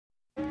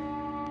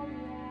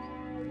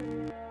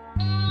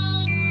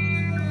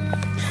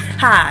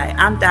Hi,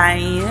 I'm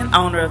Diane,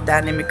 owner of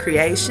Dynamic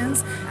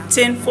Creations,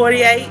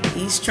 1048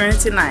 East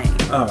Trinity Lane.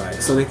 All right,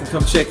 so they can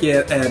come check you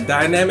at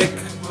Dynamic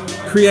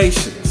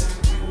Creations.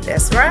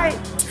 That's right.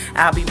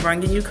 I'll be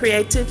bringing you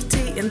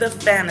creativity in the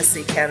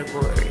fantasy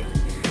category.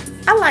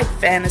 I like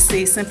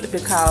fantasy simply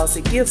because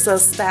it gives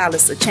us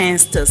stylists a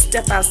chance to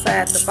step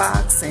outside the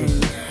box and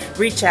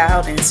reach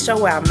out and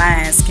show our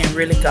minds can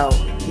really go.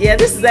 Yeah,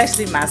 this is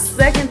actually my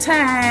second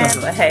time,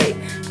 but hey,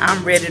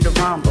 I'm ready to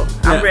rumble.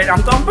 I'm ready.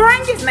 I'm gonna bring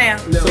it now.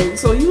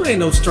 So you ain't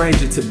no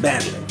stranger to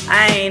battling.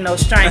 I ain't no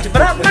stranger,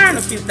 but I've learned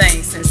a few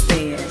things since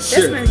then.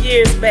 Sure. That's been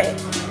years back.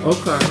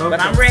 Okay. But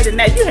I'm ready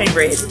now. You ain't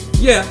ready.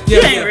 Yeah. You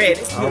ain't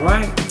ready. All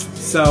right.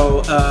 So,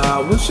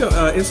 what's your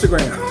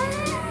Instagram?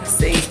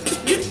 See,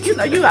 you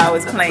know you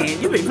always playing.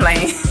 You be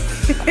playing.